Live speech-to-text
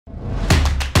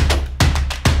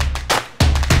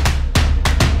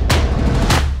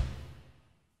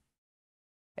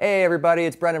Hey everybody,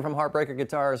 it's Brendan from Heartbreaker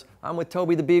Guitars. I'm with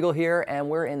Toby the Beagle here, and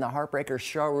we're in the Heartbreaker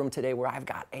showroom today where I've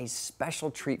got a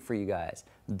special treat for you guys.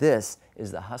 This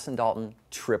is the Huss & Dalton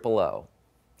 000.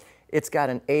 It's got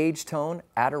an age tone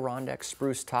Adirondack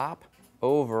Spruce top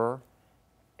over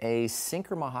a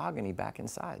Sinker Mahogany back and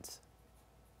sides.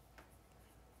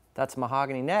 That's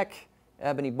mahogany neck,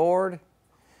 ebony board.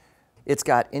 It's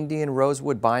got Indian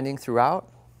rosewood binding throughout.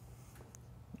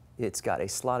 It's got a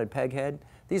slotted peg head.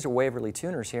 These are Waverly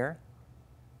tuners here.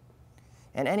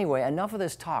 And anyway, enough of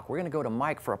this talk. We're going to go to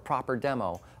Mike for a proper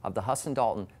demo of the Huss &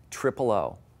 Dalton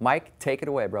 000. Mike, take it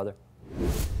away, brother.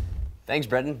 Thanks,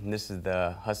 Brendan. This is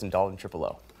the Huss & Dalton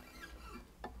 000.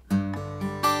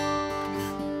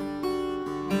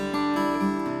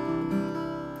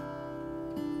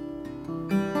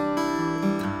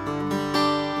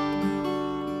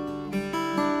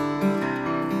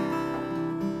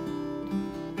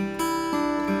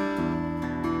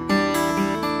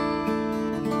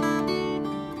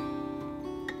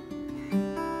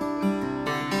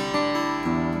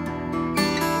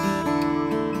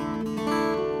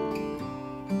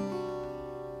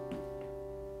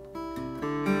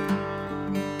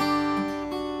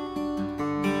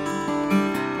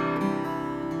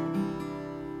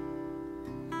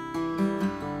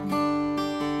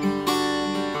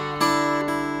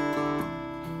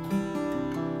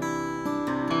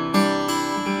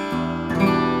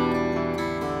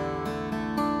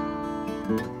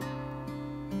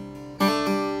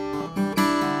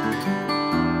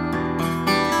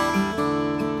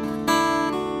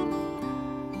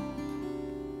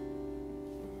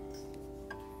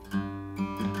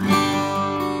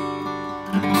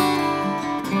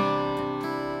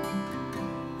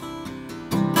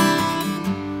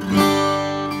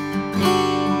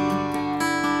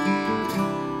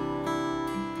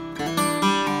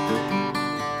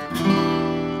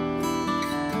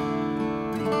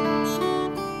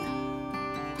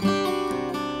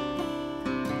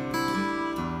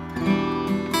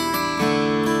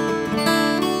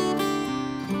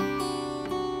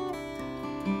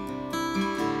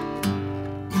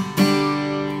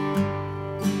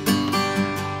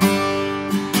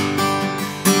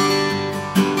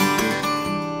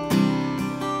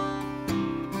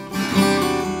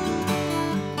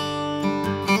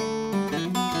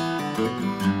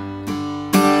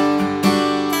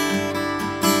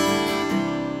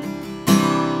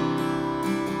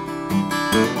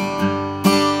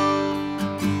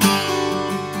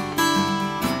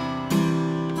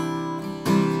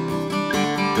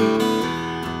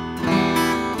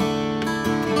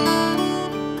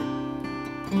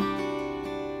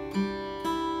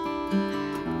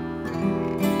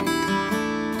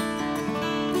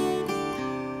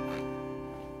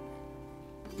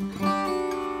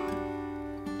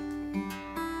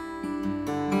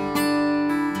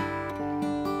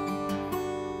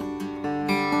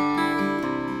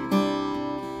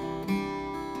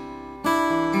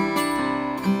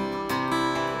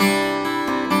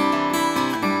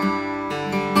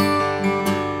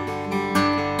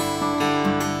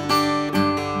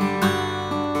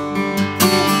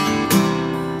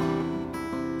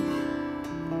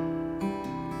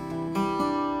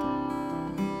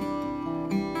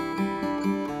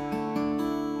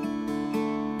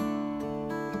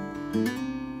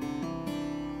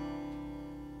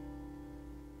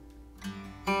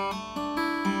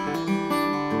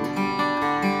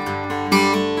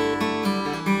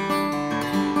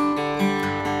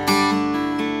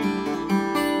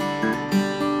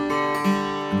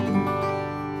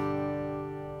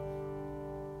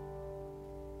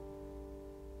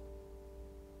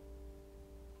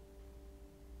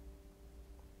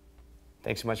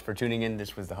 Thanks so much for tuning in.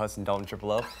 This was the Huss & Dalton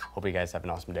 000. Hope you guys have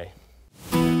an awesome day.